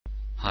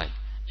Hi,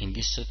 in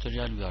this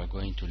tutorial we are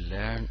going to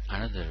learn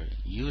another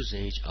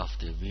usage of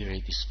the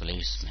Vray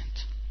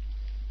displacement.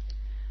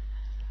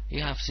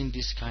 You have seen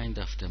this kind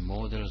of the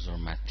models or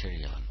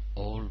material,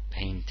 all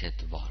painted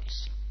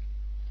walls.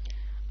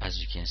 As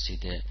you can see,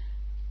 the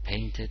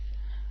paint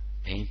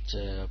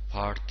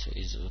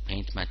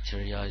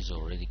material is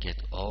already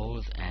get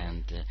old,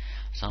 and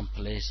some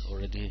place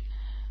already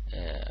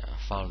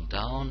fall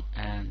down,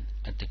 and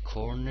at the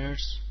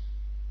corners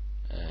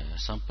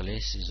some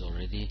places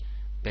already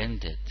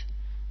bended,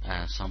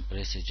 and some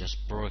places just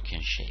broken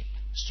shape.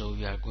 So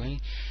we are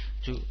going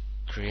to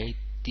create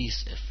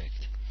this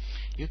effect.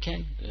 You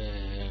can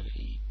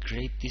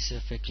create this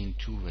effect in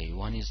two ways.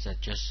 One is that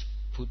just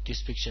put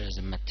this picture as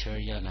a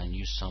material and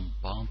use some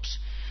bumps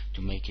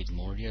to make it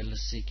more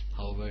realistic.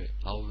 However,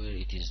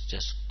 it is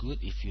just good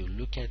if you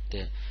look at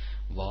the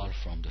wall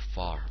from the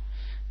far.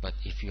 But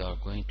if you are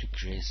going to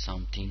create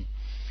something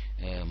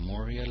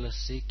more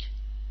realistic,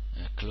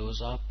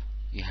 close up,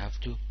 you have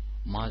to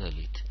model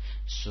it.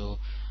 So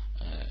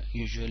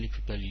usually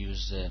people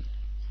use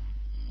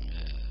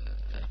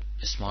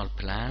small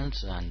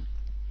plans and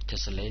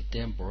tessellate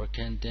them,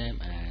 broken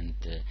them, and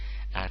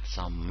add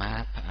some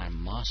map and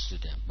moss to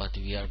them. But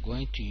we are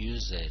going to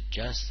use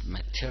just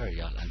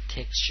material and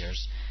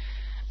textures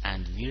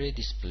and Vray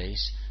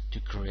displace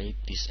to create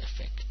this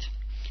effect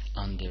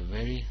on the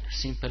very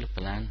simple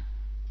plan,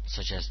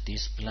 such as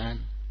this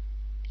plan,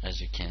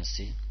 as you can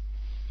see.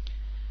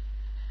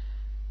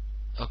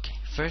 Okay,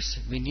 first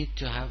we need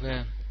to have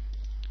a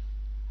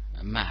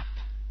map.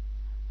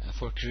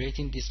 For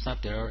creating this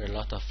map, there are a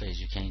lot of ways.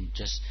 You can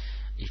just,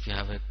 if you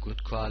have a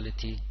good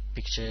quality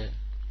picture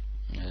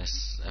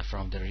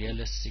from the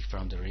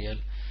real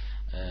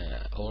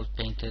old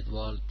painted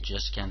wall,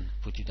 just can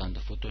put it on the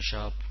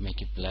Photoshop,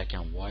 make it black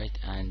and white,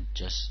 and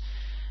just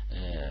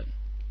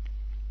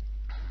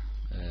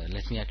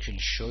let me actually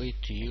show it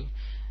to you.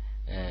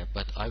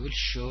 But I will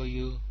show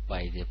you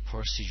by the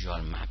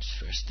procedural maps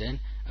first. Then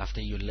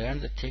after you learn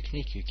the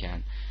technique, you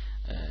can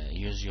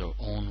use your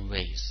own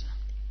ways.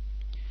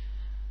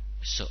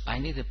 So I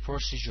need the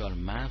procedural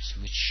maps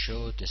which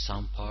show that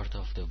some part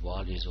of the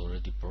wall is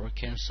already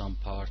broken, some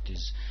part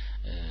is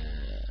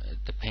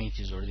the paint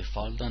is already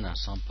fallen, and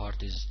some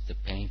part is the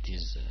paint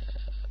is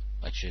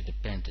actually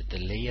the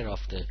layer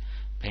of the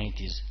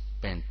paint is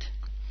bent.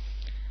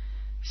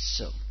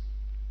 So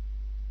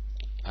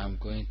I'm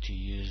going to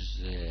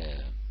use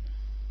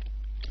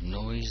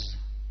noise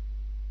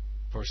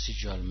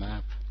procedural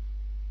map,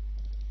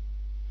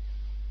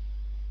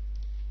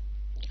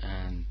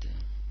 and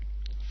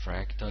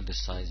fractal, the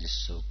size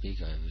is so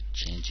big I will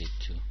change it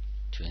to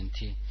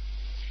 20.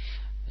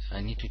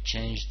 I need to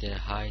change the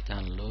height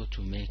and low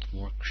to make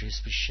more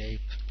crispy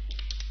shape.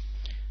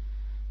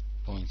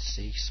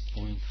 0.6,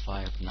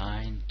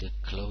 0.59, the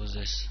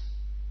closest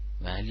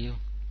value,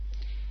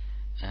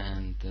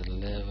 and the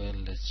level,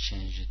 let's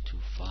change it to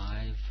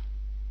 5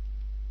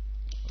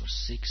 or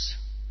 6.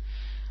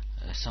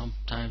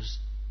 Sometimes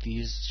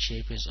these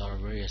shapes are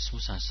very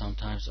smooth and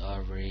sometimes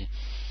are very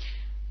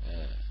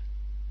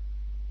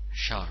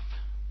sharp.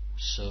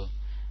 So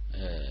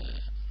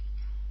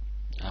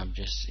I'm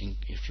just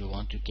if you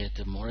want to get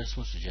a more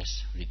smooth,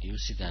 just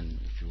reduce it, and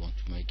if you want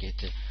to make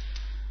it a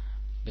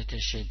better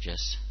shape,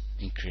 just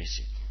increase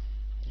it.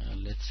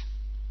 Let's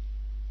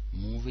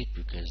move it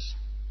because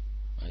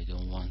I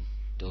don't want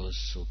those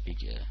so big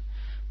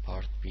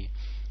part B.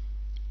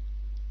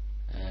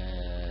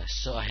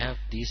 So I have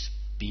this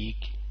big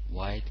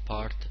white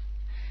part,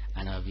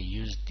 and I will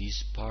use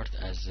this part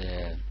as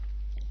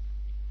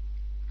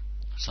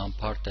some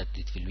part that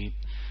it will be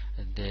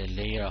the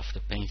layer of the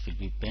paint will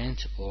be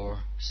bent,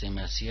 or same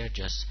as here,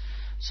 just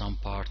some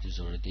part is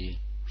already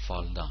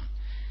fall down.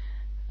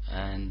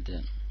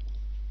 And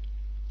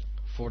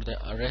for the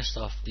rest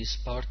of this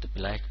part, the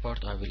black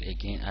part, I will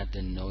again add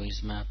the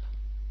noise map,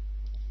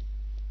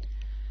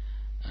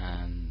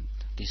 and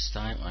this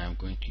time I am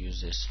going to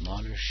use a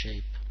smaller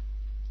shape,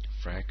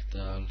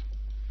 fractal,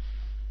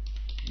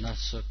 not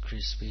so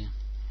crispy,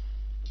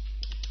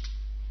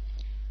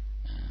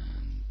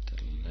 and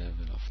the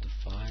level of the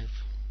 5.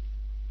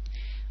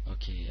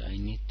 Okay, I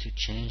need to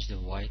change the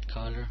white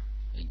color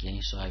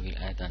again, so I will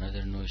add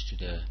another noise to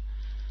the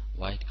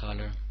white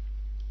color,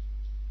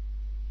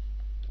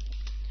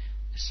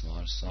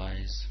 small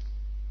size,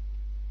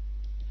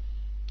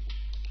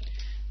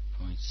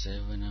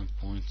 0.7 and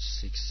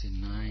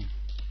 0.69,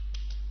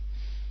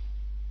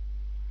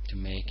 to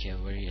make a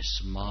very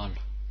small,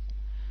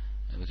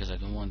 because I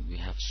don't want we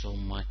have so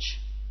much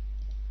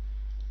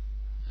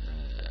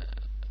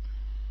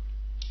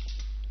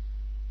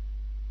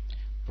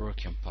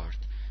broken part.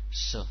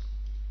 So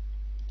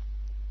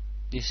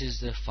this is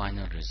the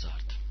final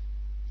result,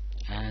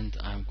 and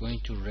I'm going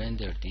to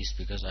render this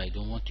because I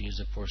don't want to use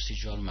a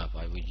procedural map.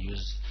 I will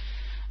use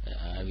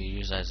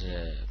as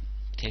a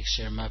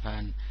texture map,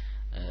 and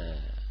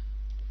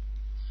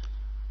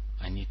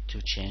I need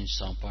to change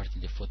some part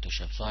in the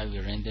Photoshop. So I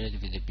will render it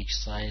with a big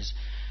size,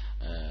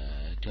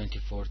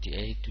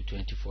 2048 to 2048. 2048.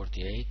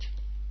 2048.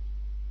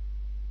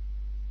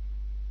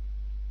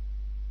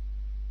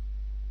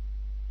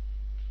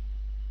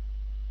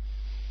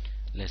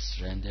 Let's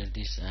render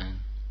this and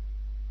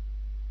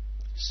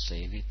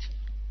save it.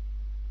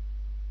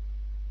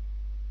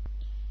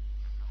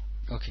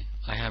 Okay,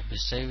 I have to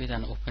save it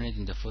and open it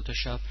in the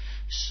Photoshop.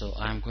 So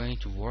I'm going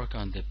to work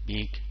on the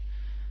big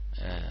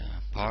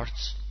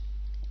parts.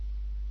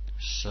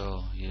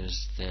 So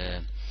use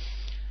the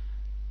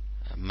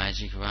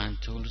magic wand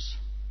tools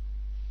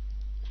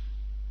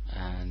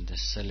and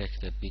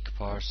select the big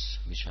parts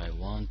which I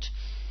want.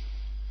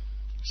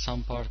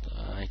 Some part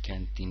I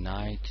can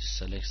deny to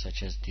select,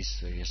 such as this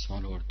very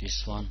small or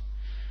this one,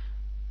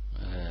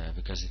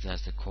 because it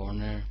has the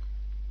corner.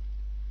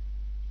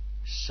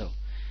 So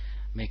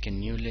make a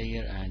new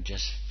layer and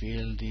just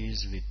fill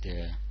these with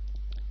the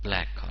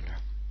black color.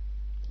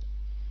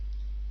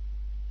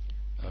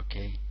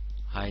 Okay,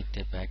 hide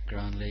the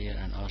background layer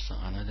and also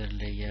another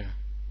layer,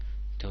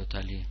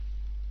 totally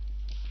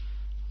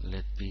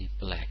let be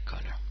black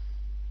color.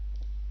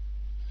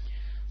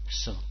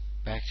 So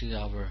back to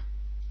our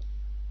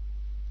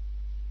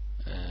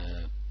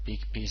big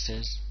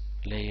pieces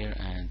layer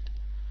and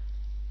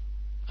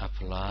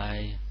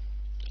apply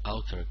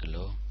outer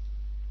glow,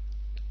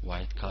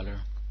 white color.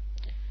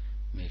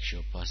 Make sure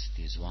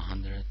opacity is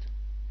 100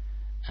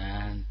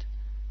 and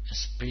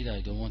spread.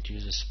 I don't want to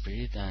use a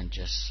spread, and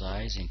just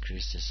size,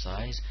 increase the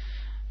size.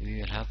 We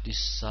will have this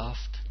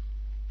soft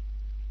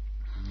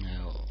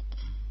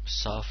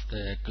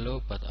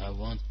glow, but I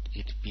want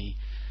it to be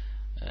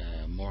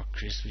more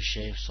crispy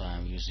shape, so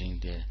I'm using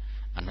the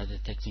another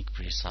technique,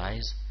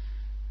 precise,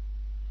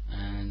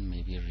 and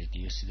maybe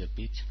reduce it a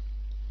bit.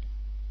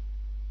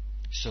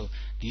 So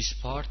this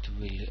part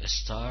will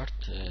start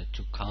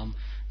to come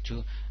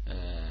to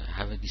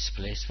have a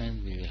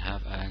displacement. We will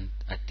have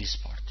at this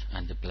part,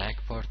 and the black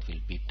part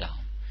will be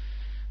down.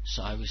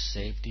 So I will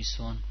save this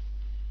one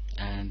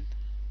and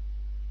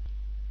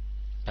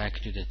back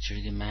to the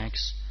 3D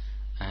Max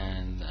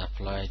and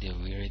apply the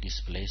Vray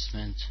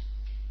Displacement,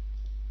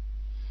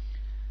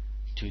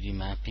 2D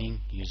mapping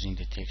using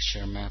the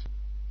texture map,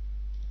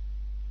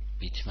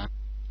 bitmap,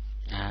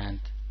 and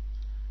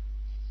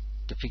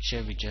the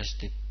picture we just,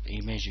 the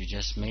image we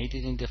just made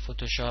it in the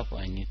Photoshop,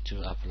 I need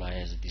to apply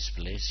as a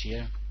displace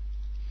here,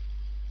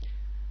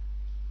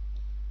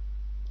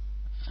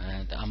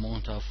 and the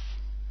amount of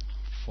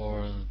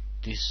for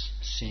this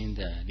scene,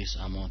 this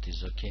amount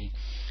is okay,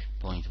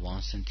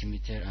 0.1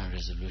 centimeter, and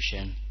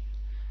resolution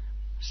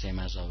same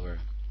as our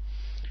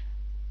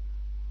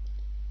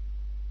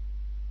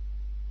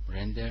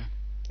render.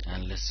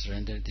 And let's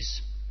render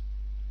this.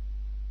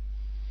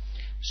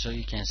 So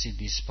you can see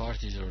this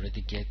part is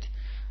already get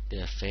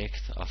the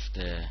effect of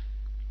the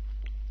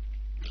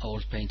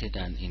old painted,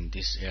 and in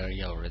this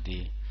area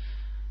already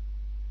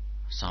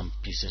some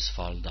pieces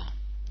fall down.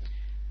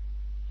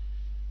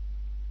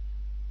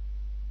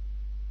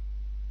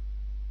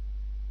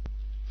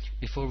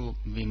 Before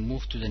we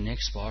move to the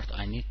next part,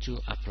 I need to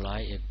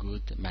apply a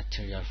good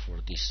material for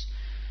this.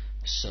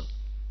 So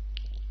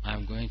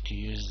I'm going to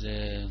use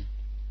the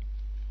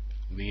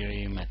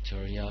Vray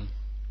material,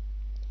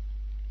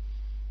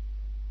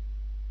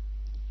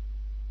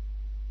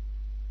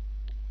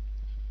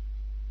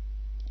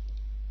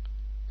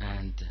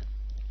 and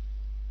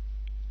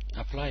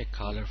apply a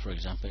color, for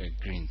example a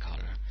green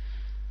color.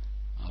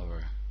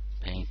 Our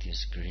paint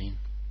is green,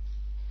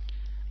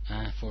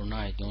 and for now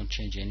I don't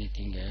change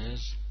anything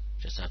else,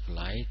 just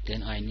apply it.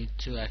 Then I need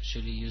to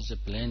actually use a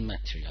blend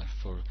material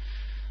for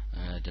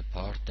the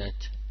part that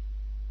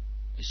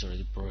is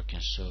already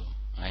broken. So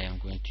I am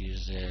going to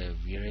use the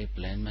Vray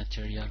blend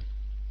material,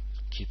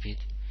 keep it.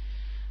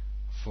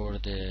 For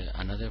the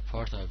another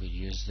part I will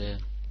use the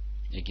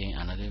again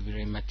another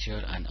Vray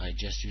material, and I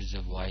just use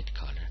the white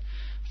color.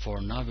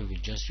 For now we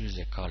will just use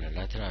the color,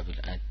 later I will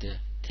add the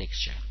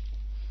texture.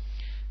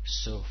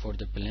 So for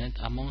the blend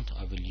amount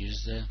I will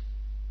use the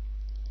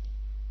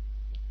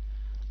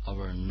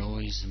our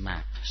noise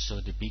map. So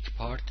the big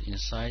part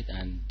inside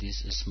and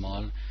this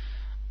small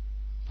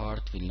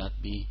part will not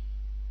be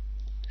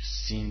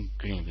seen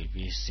green, will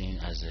be seen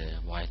as a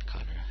white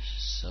color.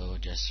 So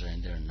just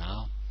render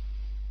now.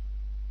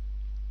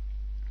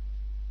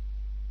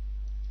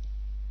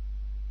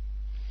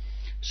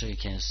 So you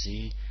can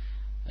see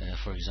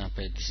for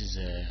example this is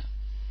a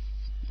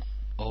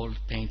old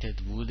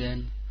painted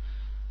wooden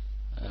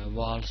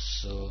wall,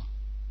 so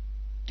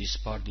this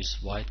part, this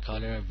white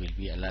color, will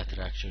be a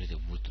later actually the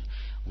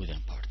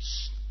wooden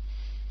parts.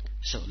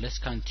 So let's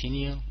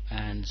continue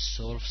and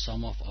solve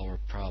some of our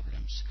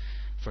problems.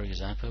 For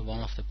example,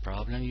 one of the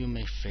problem you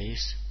may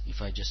face,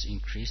 if I just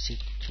increase it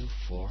to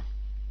 4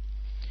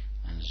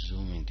 and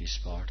zoom in this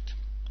part,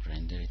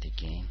 render it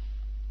again.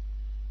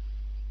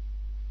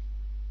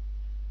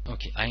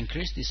 Okay, I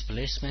increase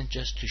displacement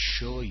just to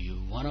show you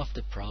one of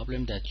the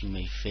problem that you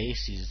may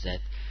face is that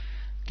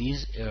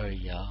this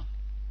area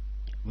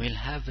will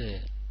have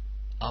a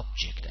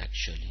object,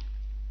 actually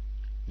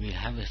will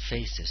have a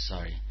faces,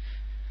 sorry,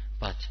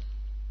 but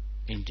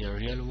in the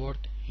real world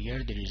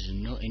here there is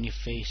no any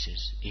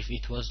faces. If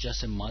it was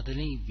just a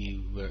modeling,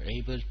 we were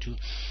able to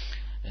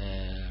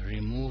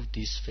remove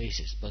these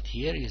faces, but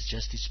here is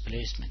just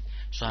displacement.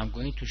 So I'm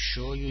going to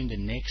show you in the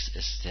next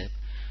step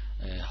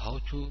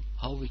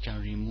how we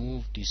can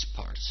remove these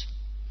parts.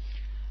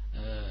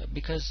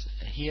 Because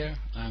here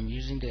I'm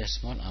using the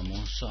small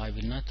amount, so I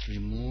will not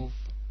remove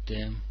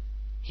them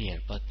here,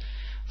 but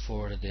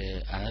for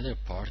the another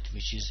part,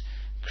 which is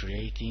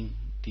creating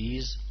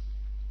these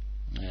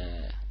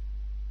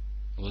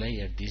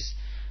these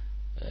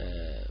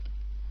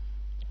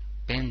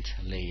bent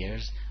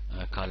layers,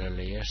 color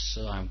layers,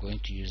 so I'm going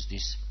to use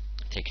this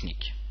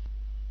technique.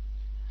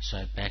 So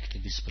I back the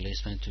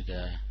displacement to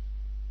the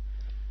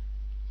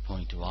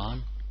point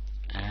 1,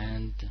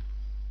 and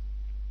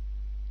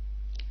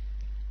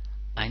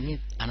I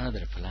need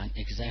another plan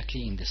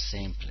exactly in the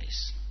same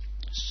place.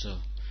 So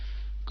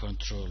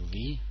Control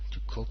V to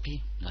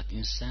copy, not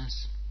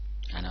instance,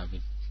 and I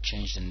will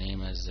change the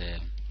name as a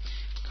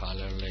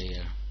color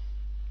layer,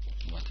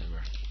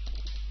 whatever,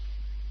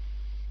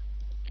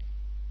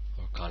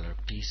 or color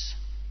piece.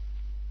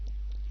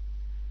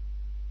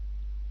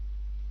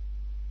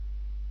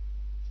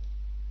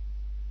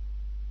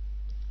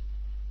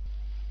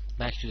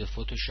 Back to the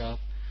Photoshop,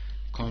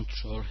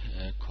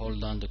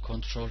 hold down the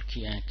Control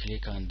key and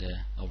click on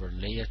our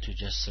layer to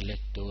just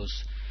select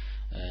those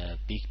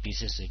big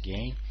pieces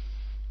again,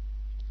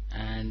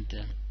 and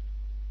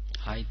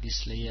hide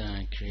this layer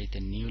and create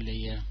a new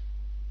layer.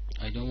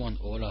 I don't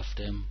want all of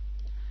them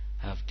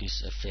have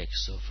this effect,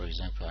 so for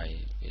example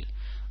I will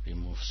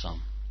remove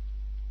some,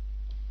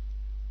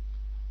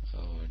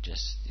 or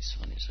just this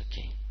one is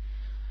okay.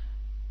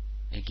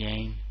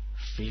 Again,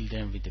 fill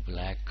them with the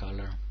black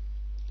color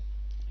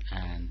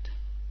and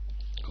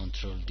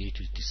Control D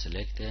to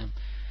deselect them.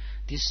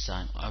 This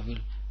time I will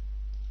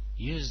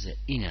use the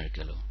inner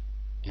glow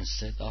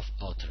instead of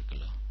outer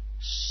glow.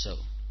 So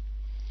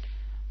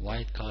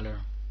white color,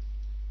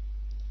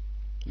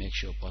 make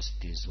sure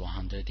opacity is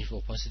 100. If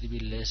opacity be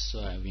less, so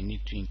we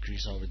need to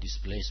increase our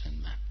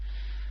displacement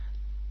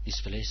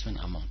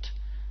amount.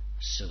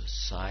 So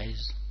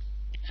size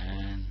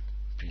and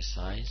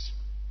precise,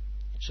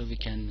 so we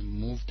can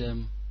move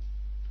them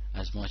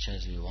as much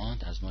as we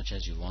want. As much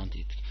as you want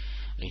it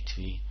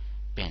will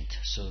bent.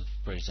 So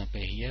for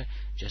example here,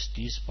 just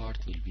this part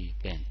will be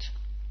bent,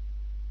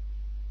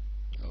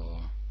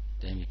 or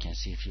then we can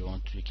see if you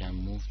want we can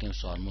move them,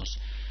 so almost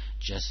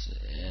just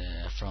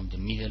from the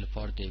middle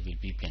part they will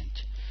be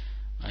bent.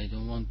 I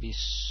don't want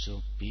this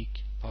so big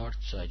part,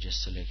 so I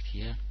just select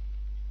here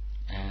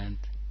and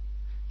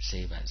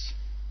save as.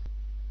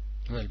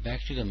 Well,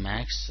 back to the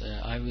max,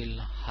 I will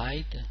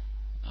hide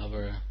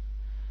our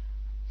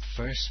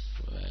first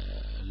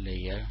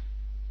layer,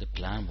 the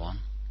plan one,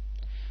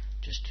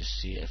 just to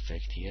see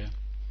effect here,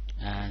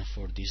 and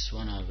for this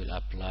one I will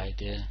apply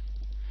the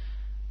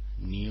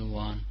new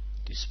one,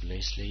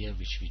 displace layer,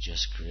 which we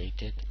just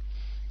created,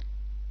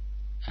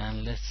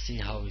 and let's see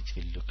how it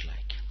will look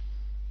like.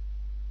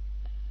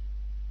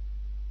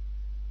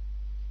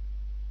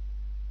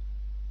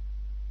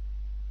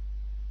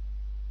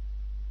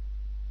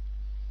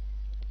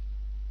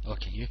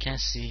 Okay, you can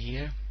see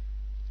here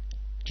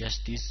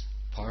just these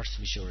parts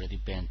which already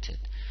bented,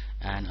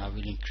 and I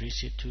will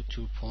increase it to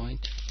 2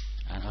 point,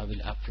 and I will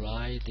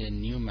apply the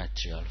new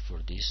material for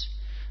this,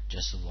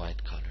 just a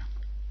white color.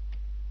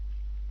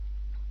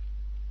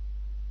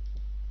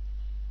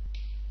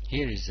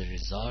 Here is the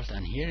result,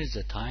 and here is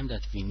the time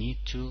that we need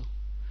to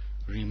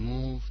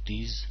remove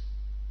these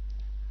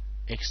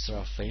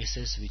extra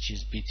faces, which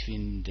is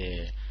between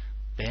the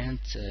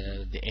bent,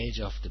 the edge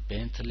of the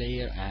bent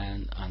layer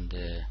and on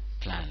the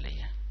plan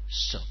layer.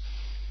 So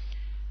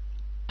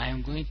I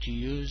am going to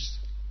use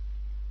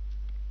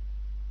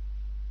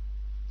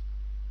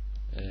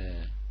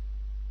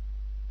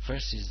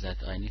first is that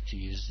I need to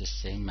use the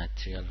same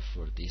material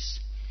for this,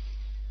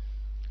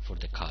 for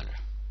the color.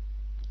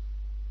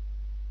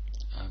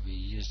 I will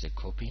use the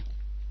copy,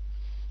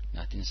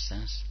 not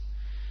instance,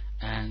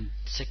 and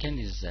second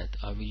is that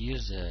I will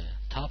use the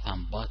top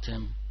and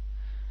bottom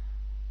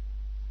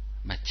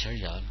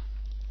material,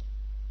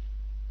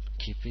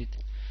 keep it,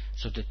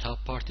 so the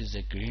top part is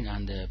the green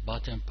and the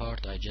bottom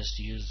part I just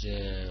use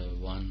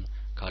one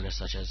color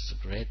such as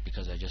red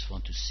because I just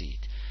want to see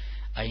it.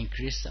 I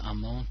increase the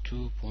amount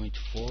to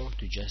 0.4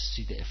 to just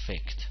see the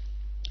effect.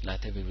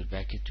 Later we will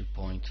back it to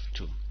 0.2.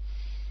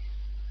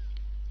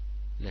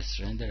 Let's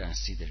render and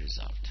see the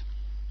result.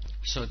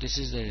 So this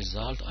is the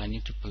result. I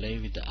need to play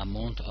with the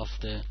amount of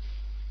the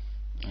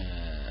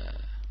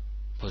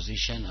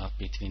position of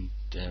between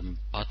the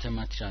bottom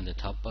material and the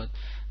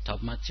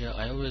top material.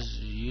 I always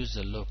use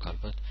the local,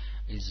 but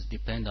it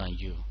depends on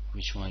you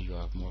which one you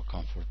are more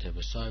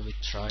comfortable. So I will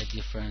try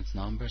different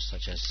numbers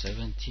such as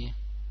 70.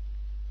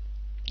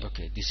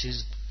 Okay, this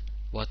is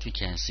what we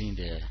can see in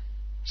the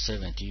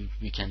 70.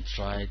 We can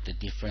try the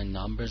different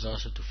numbers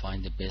also to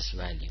find the best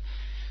value.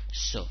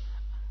 So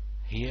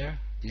here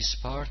this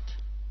part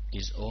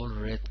is all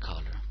red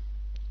color.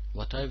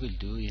 What I will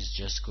do is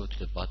just go to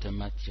the bottom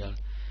material,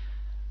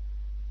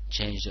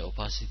 change the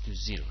opacity to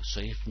 0.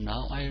 So if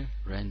now I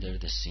render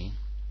the scene,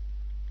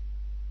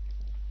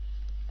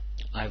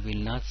 I will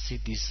not see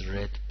these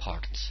red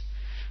parts.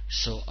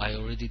 So I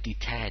already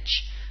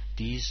detach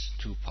these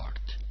two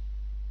parts.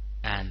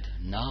 And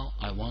now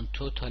I want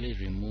totally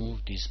remove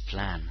this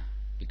plan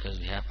because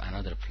we have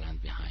another plan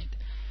behind.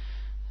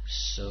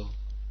 So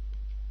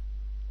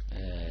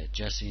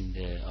just in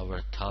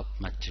our top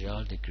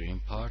material, the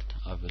green part,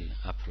 I will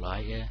apply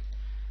a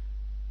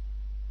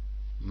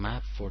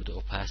map for the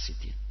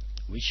opacity.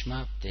 Which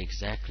map?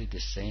 Exactly the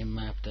same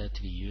map that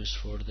we use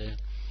for the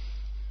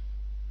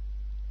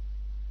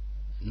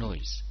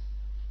noise.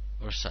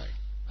 Or sorry,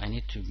 I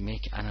need to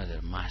make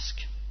another mask.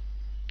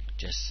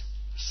 Just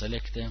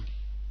select them,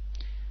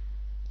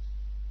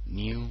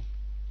 new,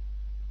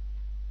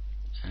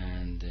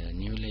 and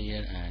new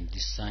layer, and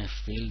this time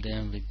fill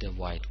them with the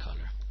white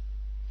color.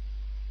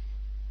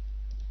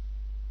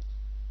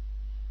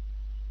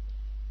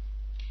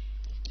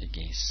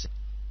 Again,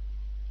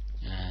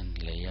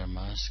 and layer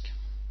mask.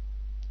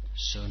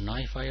 So now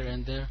if I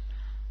render,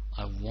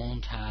 I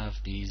won't have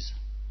these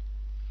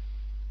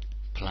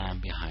plan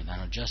behind,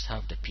 and I'll just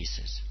have the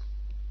pieces.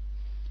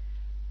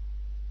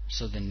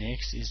 So the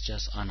next is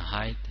just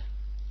unhide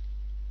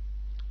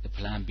the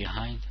plan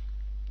behind,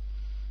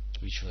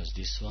 which was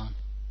this one,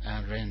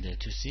 and render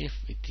to see if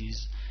it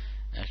is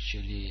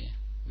actually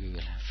we will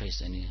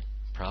face any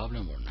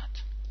problem or not.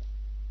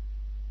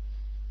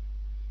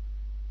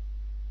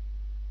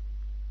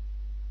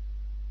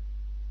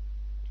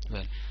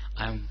 Well,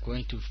 I'm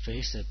going to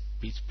face a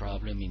bit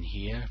problem in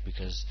here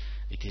because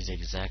it is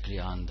exactly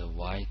on the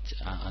white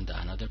on the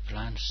another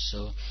plan.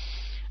 So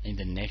in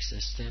the next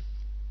step,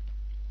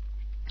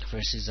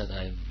 first is that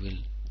I will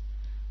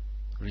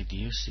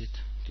reduce it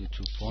to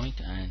 2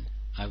 point, and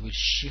I will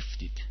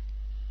shift it,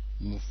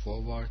 move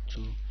forward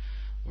to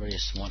very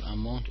small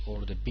amount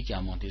or the big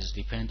amount. Is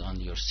depend on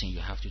your scene.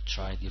 You have to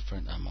try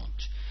different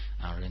amount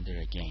and render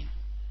again.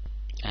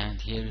 And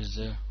here is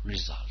the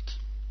result.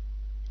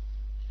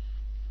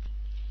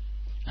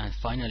 And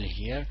finally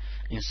here,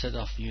 instead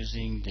of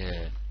using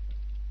the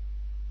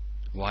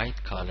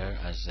white color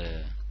as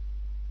a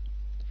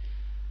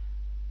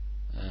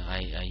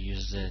I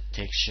use the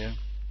texture,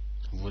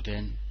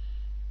 wooden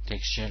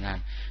texture,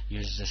 and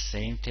use the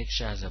same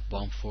texture as a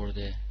bump for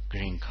the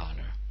green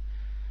color.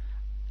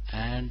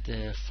 And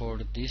for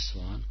this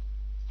one,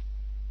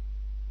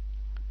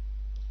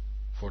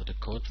 for the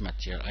coat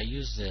material, I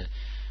use the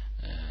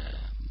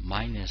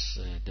minus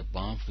the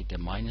bump with the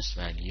minus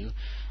value,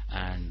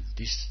 and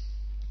this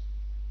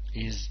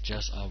is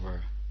just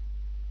our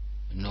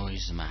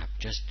noise map,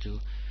 just to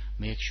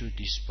make sure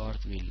this part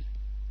will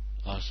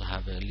also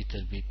have a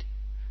little bit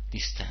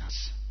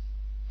distance.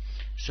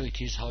 So it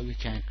is how you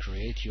can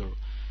create your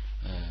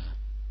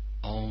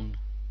own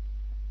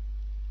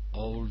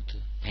old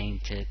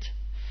painted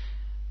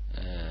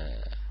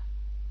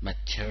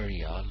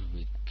material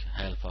with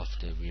help of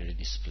the Vray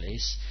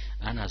Displacement.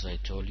 And as I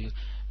told you,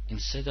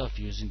 instead of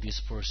using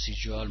these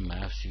procedural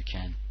maps, you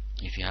can,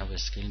 if you have a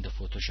skill in the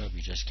Photoshop,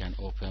 you just can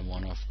open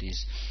one of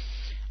these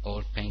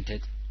old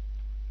painted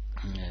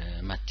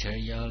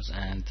materials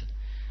and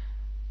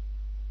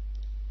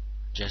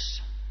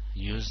just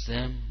use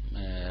them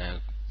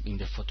in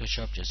the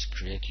Photoshop. Just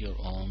create your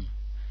own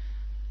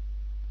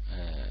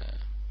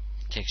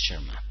texture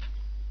map.